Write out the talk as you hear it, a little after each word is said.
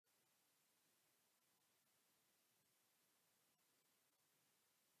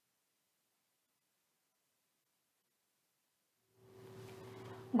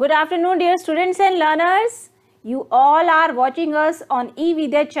Good afternoon, dear students and learners. You all are watching us on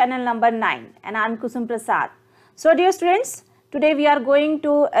eVidya channel number 9 and I am Kusum Prasad. So dear students, today we are going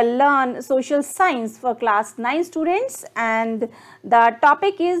to learn social science for class 9 students and the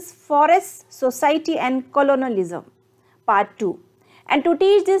topic is Forest, Society and Colonialism part 2. And to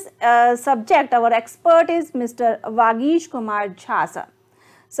teach this subject, our expert is Mr. Vagish Kumar Jha sir.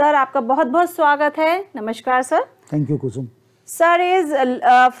 Sir, आपका बहुत-बहुत स्वागत है. नमस्कार sir. Thank you, Kusum. Sir is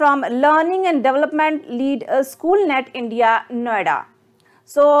from Learning and Development Lead SchoolNet India, Noida.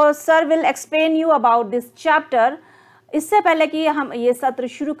 So, sir will explain you about this chapter. इससे पहले कि हम ये सत्र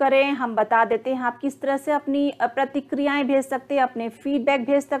शुरू करें, हम बता देते हैं आप किस तरह से अपनी प्रतिक्रियाएं भेज सकते हैं, अपने फीडबैक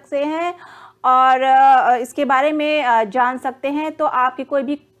भेज सकते हैं और इसके बारे में जान सकते हैं. तो आपके कोई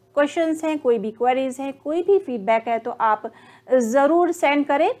भी क्वेश्चंस हैं, कोई भी क्वेरीज हैं, कोई भी फीडबैक है तो आप ज़रूर सेंड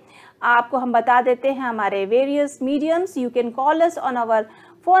करें. आपको हम बता देते हैं हमारे various mediums. You can call us on our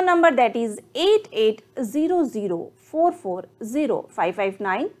phone number that is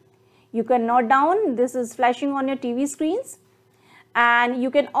 8800440559. You can note down, this is flashing on your TV screens, and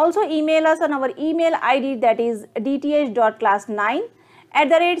you can also email us on our email ID that is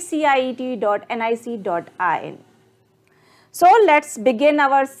dth.class9@ciet.nic.in. So let's begin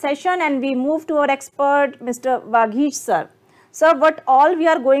our session and we move to our expert Mr. Vagish sir. Sir, what all we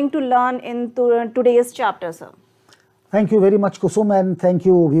are going to learn in today's chapter, sir? Thank you very much, Kusum, and thank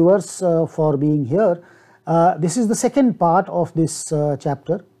you viewers for being here. This is the second part of this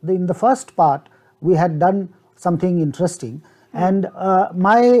chapter. In the first part, we had done something interesting, and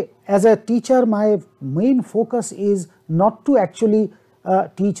as a teacher, my main focus is not to actually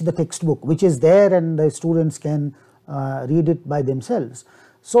teach the textbook, which is there and the students can read it by themselves.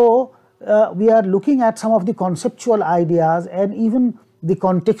 So, we are looking at some of the conceptual ideas and even the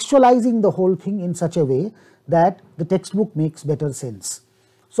contextualizing the whole thing in such a way that the textbook makes better sense.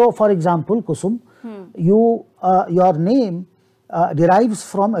 So, for example, Kusum, your name derives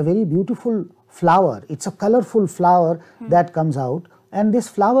from a very beautiful flower. It's a colorful flower that comes out, and this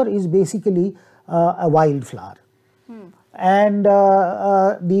flower is basically a wildflower. And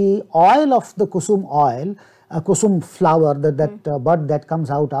the oil of the kusum oil, kusum flower, that bud that comes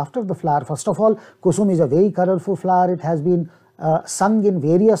out after the flower. First of all, kusum is a very colorful flower. It has been sung in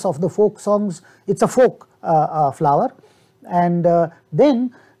various of the folk songs. It's a folk flower, and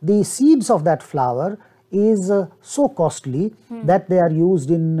then the seeds of that flower is so costly that they are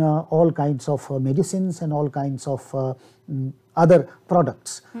used in all kinds of medicines and all kinds of other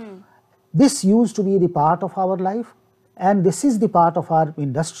products. This used to be the part of our life, and this is the part of our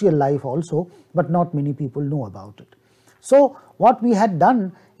industrial life also, but not many people know about it. So, what we had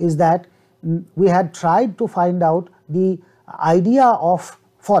done is that we had tried to find out the idea of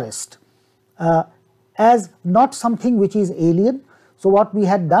forest as not something which is alien. So, what we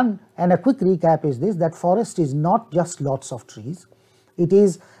had done, and a quick recap is this, that forest is not just lots of trees, it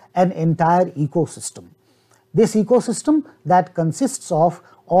is an entire ecosystem. This ecosystem that consists of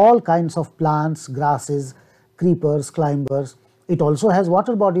all kinds of plants, grasses, creepers, climbers. It also has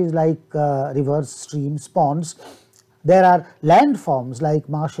water bodies like rivers, streams, ponds. There are landforms like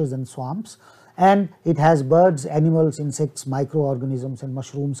marshes and swamps, and it has birds, animals, insects, microorganisms and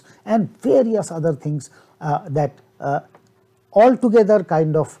mushrooms and various other things that altogether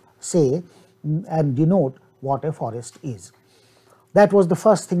kind of say and denote what a forest is. That was the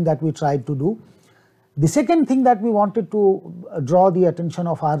first thing that we tried to do. The second thing that we wanted to draw the attention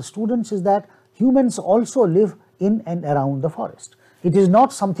of our students is that humans also live in and around the forest. It is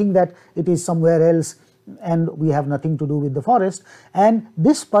not something that it is somewhere else and we have nothing to do with the forest. And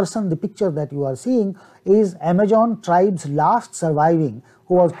this person, the picture that you are seeing, is Amazon tribe's last surviving,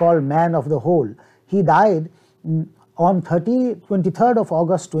 who was called Man of the Whole. He died on 23rd of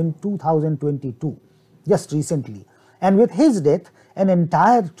August 2022, just recently. And with his death, an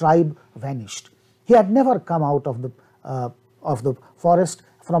entire tribe vanished. He had never come out of the forest,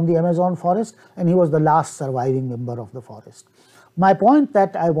 from the Amazon forest, and he was the last surviving member of the forest. My point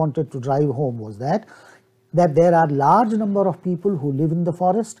that I wanted to drive home was that there are large number of people who live in the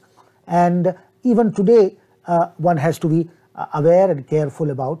forest, and even today one has to be aware and careful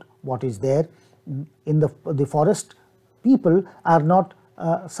about what is there in the forest. People are not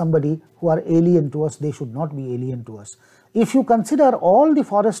somebody who are alien to us. They should not be alien to us. If you consider all the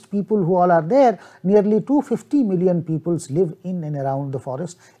forest people who all are there, nearly 250 million people live in and around the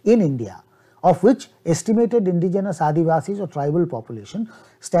forest in India, of which estimated indigenous Adivasis or tribal population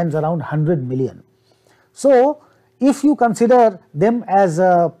stands around 100 million. So, if you consider them as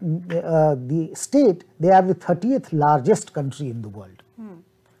the state, they are the 30th largest country in the world.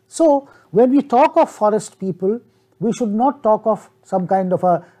 So, when we talk of forest people, we should not talk of some kind of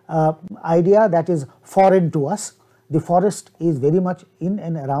a idea that is foreign to us. The forest is very much in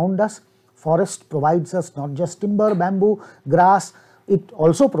and around us. Forest provides us not just timber, bamboo, grass, it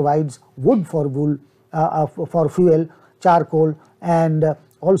also provides wood for wool, for fuel, charcoal, and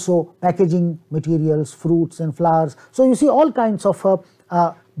also packaging materials, fruits and flowers. So you see all kinds of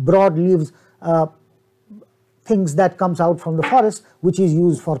broad leaves, things that comes out from the forest, which is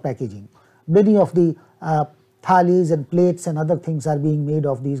used for packaging. Many of the thalis and plates and other things are being made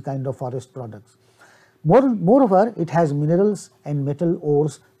of these kind of forest products. Moreover, it has minerals and metal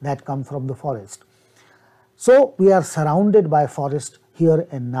ores that come from the forest. So we are surrounded by forest here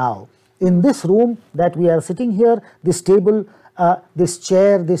and now. In this room that we are sitting here, this table, this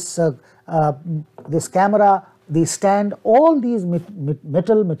chair, this camera, the stand, all these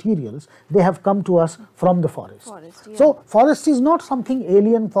metal materials, they have come to us from the forest. Yeah. So forest is not something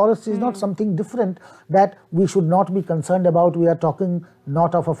alien, forest is not something different that we should not be concerned about. We are talking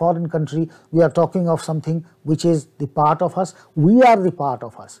not of a foreign country, we are talking of something which is the part of us. We are the part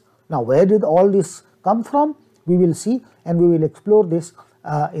of us. Now where did all this come from? We will see, and we will explore this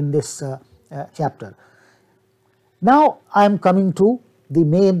in this chapter. Now I am coming to the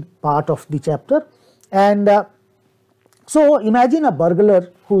main part of the chapter, and so imagine a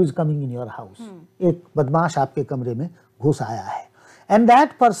burglar who is coming in your house. एक बदमाश आपके कमरे में घुस आया है, and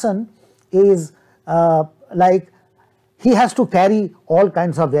that person is like he has to carry all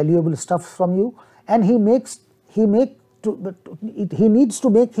kinds of valuable stuff from you, and he needs to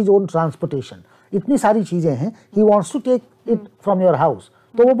make his own transportation. इतनी सारी चीजें हैं, he wants to take it from your house.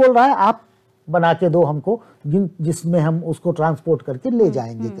 तो वो बोल रहा है आप बना के दो हमको जिसमें हम उसको ट्रांसपोर्ट करके ले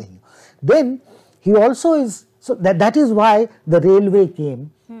जाएंगे कहीं. Then he also is, so that is why the railway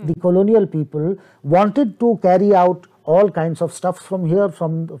came. The colonial people wanted to carry out all kinds of stuff from here,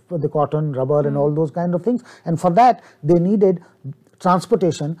 from the cotton, rubber and all those kind of things, and for that they needed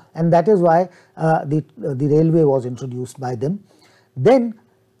transportation, and that is why the railway was introduced by them. Then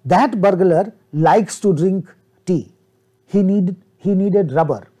that burglar likes to drink tea. He needed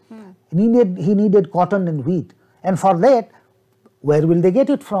rubber. He needed cotton and wheat, and for that, where will they get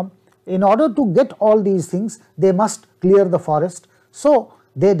it from? In order to get all these things, they must clear the forest. So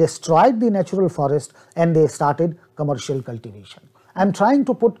they destroyed the natural forest and they started commercial cultivation. I am trying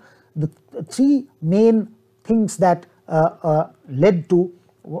to put the three main things that led to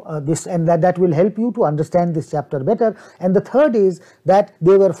this, and that will help you to understand this chapter better. And the third is that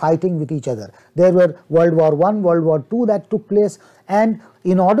they were fighting with each other. There were World War I, World War II that took place, and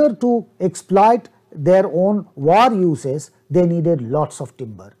in order to exploit their own war uses, they needed lots of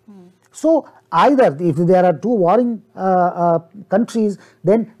timber. So either if there are two warring countries,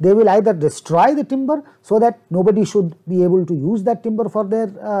 then they will either destroy the timber so that nobody should be able to use that timber for their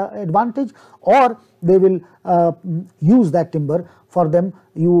advantage, or they will use that timber for them.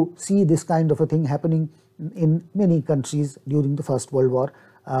 You see this kind of a thing happening in many countries during the First World War,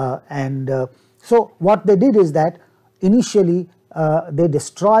 so what they did is that initially they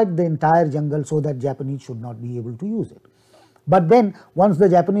destroyed the entire jungle so that Japanese should not be able to use it. But then once the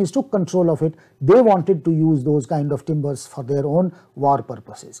Japanese took control of it, they wanted to use those kind of timbers for their own war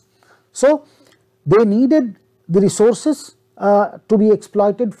purposes. So they needed the resources to be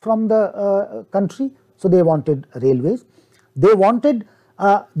exploited from the country, so they wanted railways. They wanted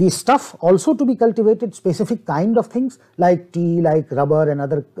the stuff also to be cultivated, specific kind of things like tea, like rubber and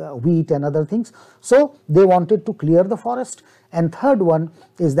other wheat and other things. So they wanted to clear the forest. And third one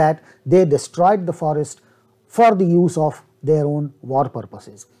is that they destroyed the forest for the use of their own war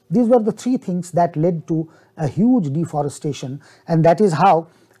purposes. These were the three things that led to a huge deforestation, and that is how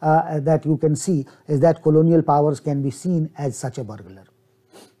that you can see is that colonial powers can be seen as such a burglar.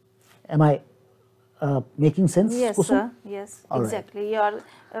 Am I making sense? Yes, Kusum? sir. Yes, All exactly. You are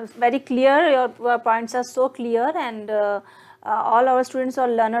very clear. Your points are so clear, and all our students or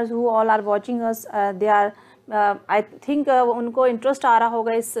learners who all are watching us, they are. I think उनको interest आ रहा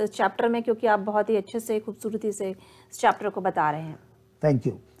होगा इस chapter में, क्योंकि आप बहुत ही अच्छे से खूबसूरती से इस चैप्टर को बता रहे हैं. Thank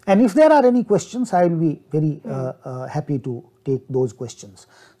you. And if there are any questions, I will be very happy to take those questions.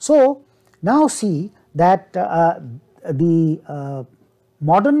 So now see that the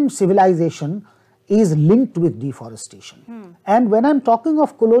modern civilization is linked with deforestation. And when I am talking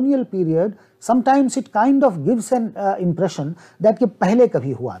of colonial period, sometimes it kind of gives an impression that कि पहले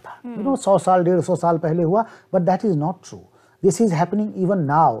कभी हुआ था, you know, 100 साल 150 साल पहले हुआ, but that is not true. This is happening even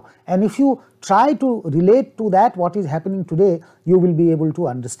now, and if you try to relate to that what is happening today, you will be able to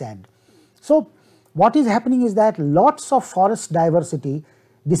understand. So what is happening is that lots of forest diversity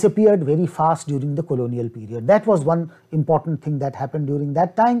disappeared very fast during the colonial period. That was one important thing that happened during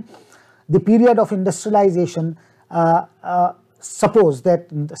that time. The period of industrialization suppose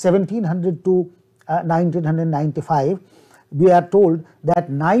that 1700 to 1995, we are told that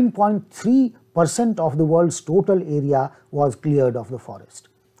 9.3% of the world's total area was cleared of the forest.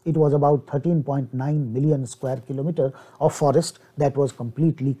 It was about 13.9 million square kilometer of forest that was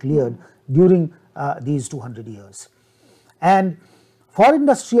completely cleared during these 200 years. And for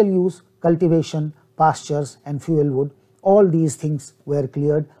industrial use, cultivation, pastures and fuel wood, all these things were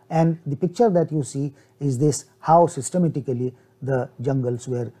cleared, and the picture that you see is this, how systematically the jungles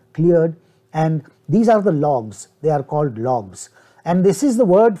were cleared. And these are the logs, they are called logs, and this is the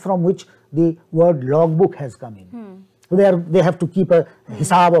word from which the word logbook has come in. So they have to keep a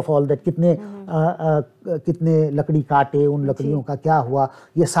हिसाब of all that, कितने लकड़ी काटे, उन लकड़ियों का क्या हुआ,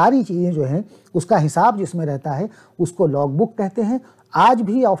 ये सारी चीज़ें जो हैं उसका हिसाब जिसमें रहता है उसको लॉग बुक कहते हैं. आज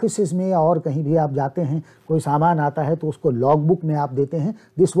भी ऑफिसेज में या और कहीं भी आप जाते हैं, कोई सामान आता है तो उसको लॉग बुक में आप देते हैं.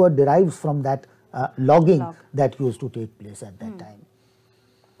 This word derives from that logging that used to take place at that time.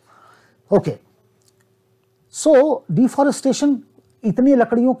 Okay, so deforestation, इतनी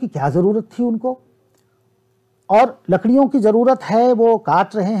लकड़ियों की क्या ज़रूरत थी उनको, और लकड़ियों की ज़रूरत है, वो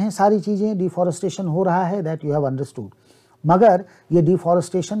काट रहे हैं सारी चीज़ें, डिफॉरेस्टेशन हो रहा है, दैट यू हैव अंडरस्टूड. मगर ये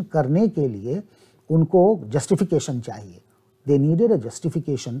डिफॉरेस्टेशन करने के लिए उनको जस्टिफिकेशन चाहिए. They needed a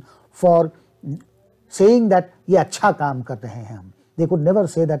justification for saying that ये अच्छा काम कर रहे हैं हम. They could never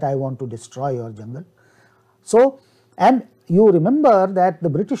say that I want to destroy your jungle. So, and you remember that the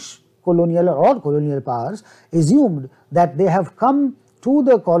British colonial or colonial powers assumed that they have come to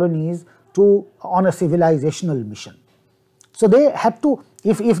the colonies on a civilizational mission. So they had to,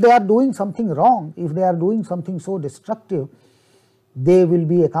 if they are doing something wrong, if they are doing something so destructive, they will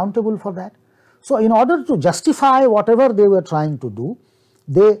be accountable for that. So in order to justify whatever they were trying to do,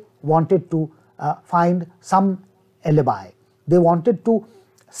 they wanted to find some alibi. They wanted to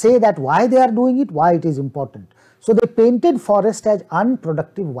say that why they are doing it, why it is important. So they painted forest as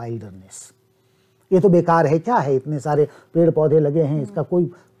unproductive wilderness. ये तो बेकार है, क्या है, इतने सारे पेड़ पौधे लगे हैं, इसका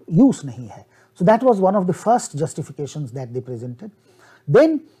कोई use नहीं है. So that was one of the first justifications that they presented.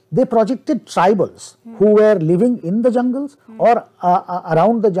 Then they projected tribals who were living in the jungles or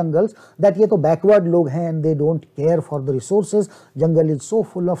around the jungles, that ये तो backward लोग हैं and they don't care for the resources. Jungle is so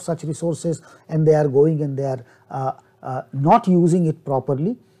full of such resources and they are going and they are not using it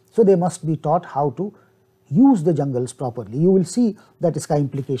properly. So they must be taught how to use the jungles properly. You will see that इसका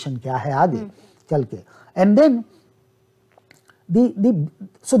implication क्या है आगे चल के. And then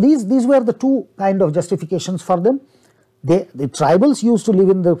so these were the two kind of justifications for them. The tribals used to live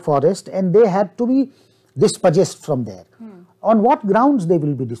in the forest and they had to be dispossessed from there. On what grounds they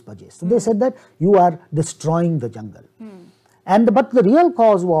will be dispossessed? So they said that you are destroying the jungle. But the real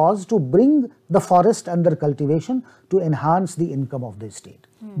cause was to bring the forest under cultivation to enhance the income of the state.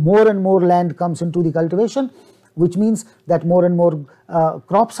 More and more land comes into the cultivation, which means that more and more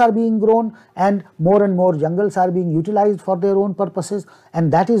crops are being grown and more jungles are being utilized for their own purposes,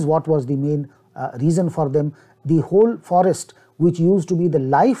 and that is what was the main reason for them. The whole forest, which used to be the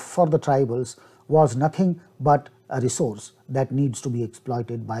life for the tribals, was nothing but a resource that needs to be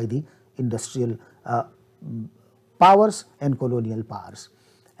exploited by the industrial powers and colonial powers.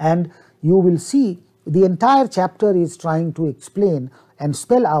 And you will see the entire chapter is trying to explain and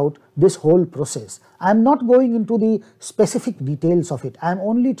spell out this whole process. I am not going into the specific details of it. I am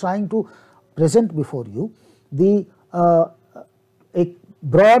only trying to present before you the a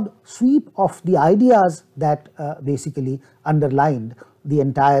broad sweep of the ideas that basically underlined the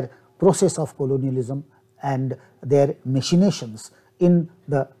entire process of colonialism and their machinations in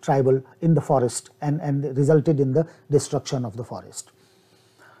the tribal, in the forest, and resulted in the destruction of the forest.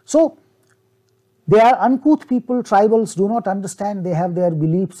 So they are uncouth people. Tribals do not understand, they have their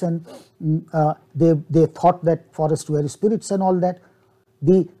beliefs, and they thought that forests were spirits and all that.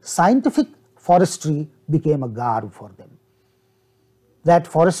 The scientific forestry became a garb for them, that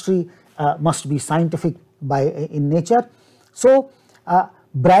forestry must be scientific in nature. So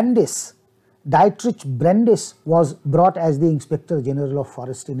Brandis, Dietrich Brandis, was brought as the Inspector General of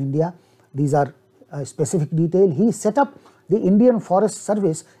Forest in India. These are specific detail. He set up the Indian Forest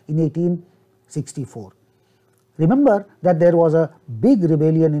Service in 1864. Remember that there was a big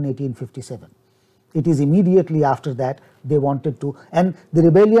rebellion in 1857. It is immediately after that they wanted to, and the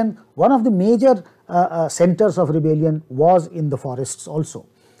rebellion, one of the major centers of rebellion was in the forests also.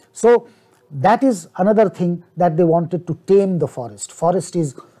 So that is another thing, that they wanted to tame the forest. Forest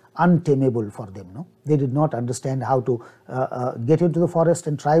is untamable for them. No, they did not understand how to get into the forest,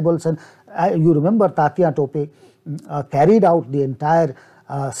 and tribals, and you remember Tatya Tope carried out the entire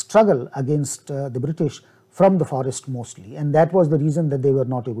struggle against the British from the forest mostly, and that was the reason that they were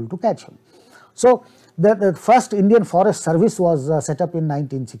not able to catch him. So, the first Indian Forest Service was set up in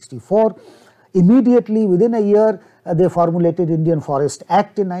 1964. Immediately within a year, they formulated Indian Forest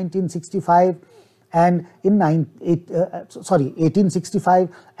Act in 1965, and in 1865,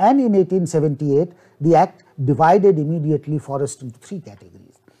 and in 1878, the Act divided immediately forest into 3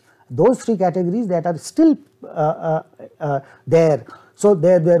 categories. Those 3 categories that are still there. So,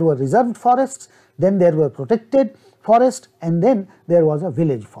 there were reserved forests, then there were protected forest, and then there was a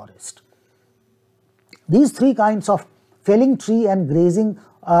village forest. These 3 kinds of felling tree and grazing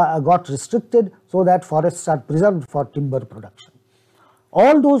got restricted, so that forests are preserved for timber production.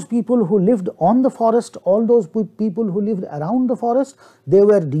 All those people who lived on the forest, all those people who lived around the forest, they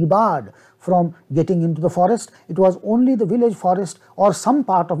were debarred from getting into the forest. It was only the village forest or some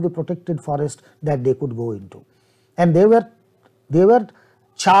part of the protected forest that they could go into, and they were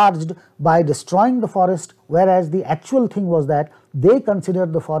charged by destroying the forest, whereas the actual thing was that they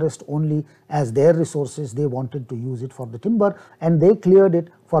considered the forest only as their resources. They wanted to use it for the timber, and they cleared it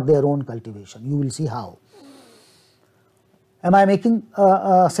for their own cultivation. You will see how. Am I making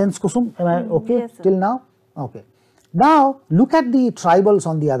sense, Kusum? Am I okay yes, till now? Okay. Now look at the tribals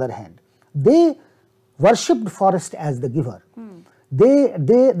on the other hand. They worshipped forest as the giver.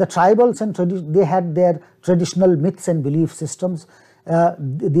 The tribals and they had their traditional myths and belief systems.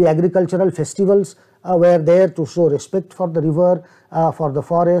 The agricultural festivals were there to show respect for the river, for the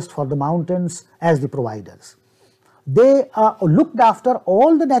forest, for the mountains as the providers. They looked after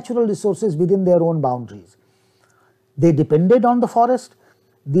all the natural resources within their own boundaries. They depended on the forest.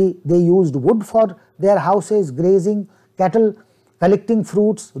 They used wood for their houses, grazing, cattle, collecting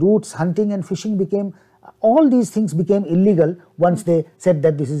fruits, roots, hunting and fishing became, all these things became illegal once they said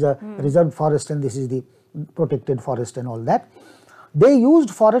that this is a reserved forest and this is the protected forest and all that. They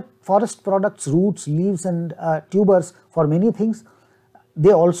used forest products, roots, leaves and tubers for many things.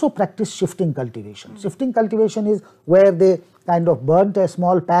 They also practiced shifting cultivation. Shifting cultivation is where they kind of burnt a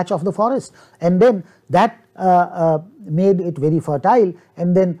small patch of the forest, and then that made it very fertile,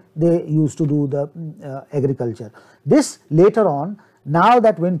 and then they used to do the agriculture. This later on, now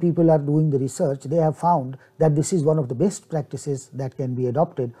that when people are doing the research, they have found that this is one of the best practices that can be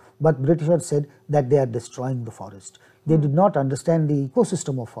adopted, but Britishers said that they are destroying the forest. They did not understand the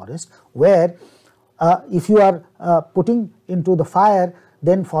ecosystem of forest, where if you are putting into the fire,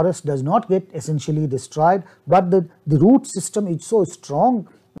 then forest does not get essentially destroyed, but the root system is so strong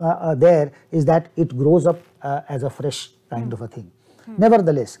there is that it grows up as a fresh kind of a thing.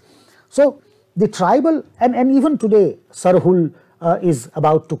 Nevertheless, so the tribal and even today Sarhul is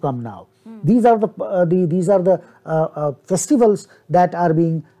about to come now. These are the festivals that are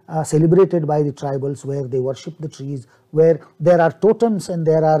being celebrated by the tribals, where they worship the trees, where there are totems and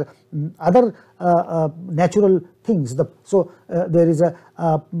there are other natural things. There is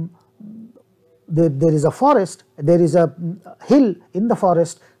a forest, there is a hill in the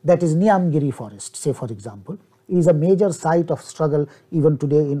forest that is Niyamgiri forest, say for example, is a major site of struggle even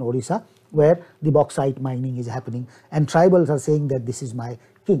today in Odisha, where the bauxite mining is happening, and tribals are saying that this is my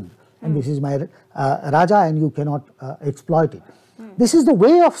king and this is my Raja and you cannot exploit it. This is the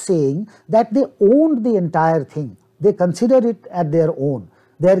way of saying that they owned the entire thing. They consider it at their own.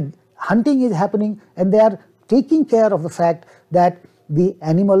 Their hunting is happening and they are taking care of the fact that the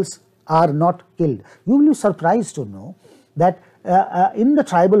animals are not killed. You will be surprised to know that in the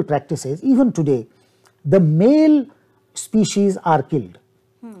tribal practices, even today, the male species are killed,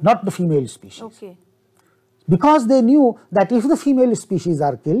 not the female species. Okay. Because they knew that if the female species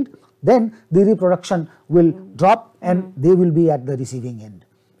are killed, then the reproduction will drop and they will be at the receiving end.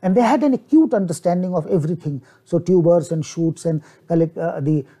 And they had an acute understanding of everything. So tubers and shoots and collect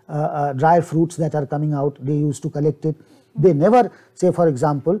the dry fruits that are coming out, they used to collect it. They never, say for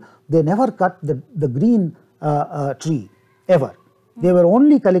example, they never cut the green tree ever. They were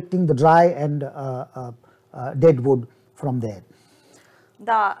only collecting the dry and dead wood from there.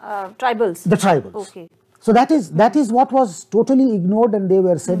 The tribals? The tribals. Okay. So that is what was totally ignored, and they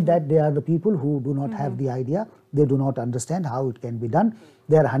were said that they are the people who do not have the idea, they do not understand how it can be done.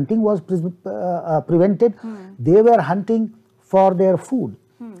 Their hunting was prevented. They were hunting for their food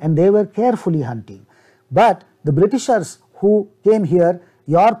and they were carefully hunting. But the Britishers who came here,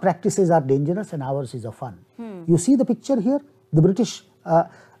 your practices are dangerous and ours is a fun. You see the picture here? The British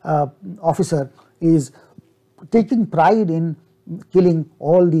officer is taking pride in killing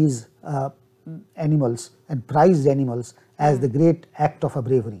all these animals and prized animals as the great act of a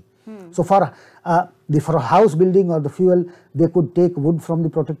bravery. So for house building or the fuel, they could take wood from the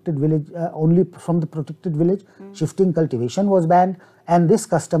protected village, only from the protected village. Shifting cultivation was banned, and this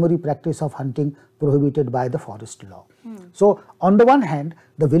customary practice of hunting prohibited by the forest law. So on the one hand,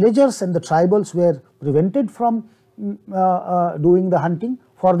 the villagers and the tribals were prevented from doing the hunting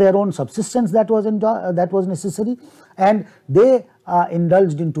for their own subsistence that was necessary, and they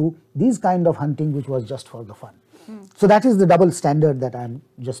indulged into these kind of hunting which was just for the fun. So that is the double standard that I am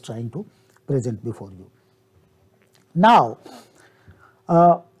just trying to present before you. Now,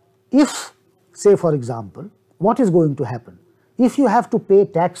 if, say for example, what is going to happen? If you have to pay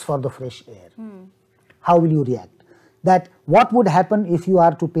tax for the fresh air, how will you react? That what would happen if you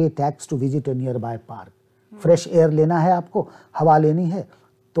are to pay tax to visit a nearby park? Fresh air लेना है आपको, हवा लेनी है,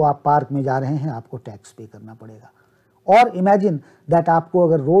 तो आप park में जा रहे हैं, आपको टैक्स पे करना पड़ेगा. और इमेजिन दैट आपको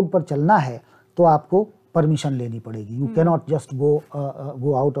अगर रोड पर चलना है तो आपको परमिशन लेनी पड़ेगी. You can not just go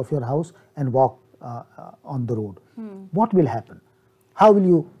out of your house and walk on the road. What will happen? How will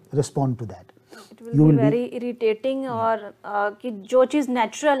you respond to that? It will be very irritating. और कि जो चीज़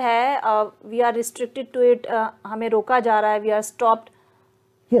नेचुरल है, we are restricted to it, हमें रोका जा रहा है, we are stopped.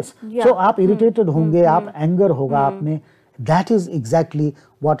 Yes. So आप irritated होंगे, आप anger होगा आप में. That is exactly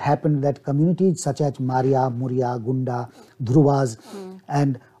what happened, that communities such as Maria, Muria, Gunda, Dhruvas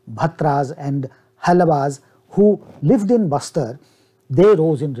and Bhatras and Halabas who lived in Bastar, they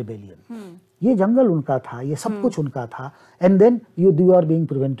rose in rebellion. ये जंगल उनका था, ये सब कुछ उनका था, and then you are being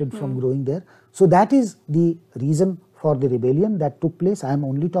prevented from growing there. So that is the reason for the rebellion that took place. I am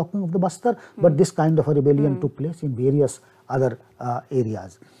only talking of the Bastar, but this kind of a rebellion took place in various other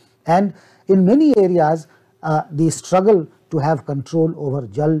areas. And in many areas, the struggle to have control over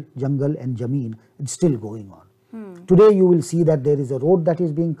Jal, Jungle and Jameen is still going on. Today you will see that there is a road that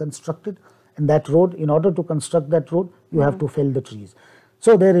is being constructed, and that road, in order to construct that road, you have to fell the trees.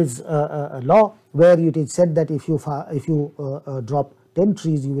 So there is a law where it is said that if you drop 10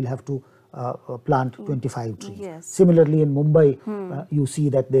 trees, you will have to plant 25 trees. Yes. Similarly, in Mumbai, you see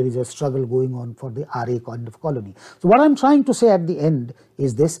that there is a struggle going on for the RA kind of colony. So what I am trying to say at the end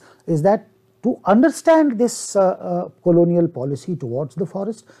is this, is that to understand this colonial policy towards the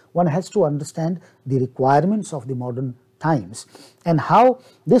forest, one has to understand the requirements of the modern times and how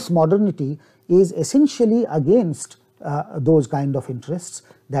this modernity is essentially against those kind of interests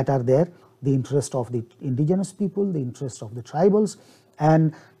that are there, the interest of the indigenous people, the interest of the tribals,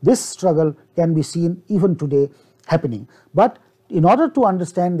 and this struggle can be seen even today happening. But in order to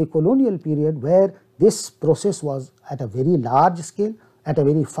understand the colonial period, where this process was at a very large scale, at a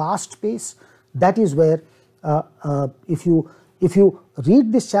very fast pace, that is where if you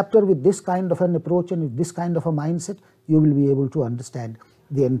read this chapter with this kind of an approach and with this kind of a mindset, you will be able to understand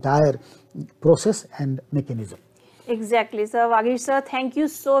the entire process and mechanism. Exactly, sir. Vagish sir, thank you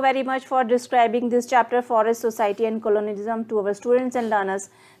so very much for describing this chapter, Forest Society and Colonialism, to our students and learners.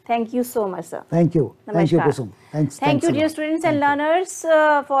 Thank you so much, sir. Thank you. Namaskar. Thank you, Kusum. Thank you, dear students and learners,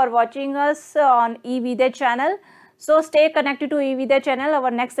 for watching us on eVidya channel. So stay connected to eVidya channel.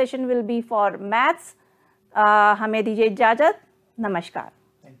 Our next session will be for maths. हमें दीजिए इजाजत. नमस्कार.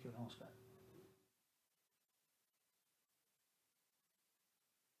 Thank you. Namaskar.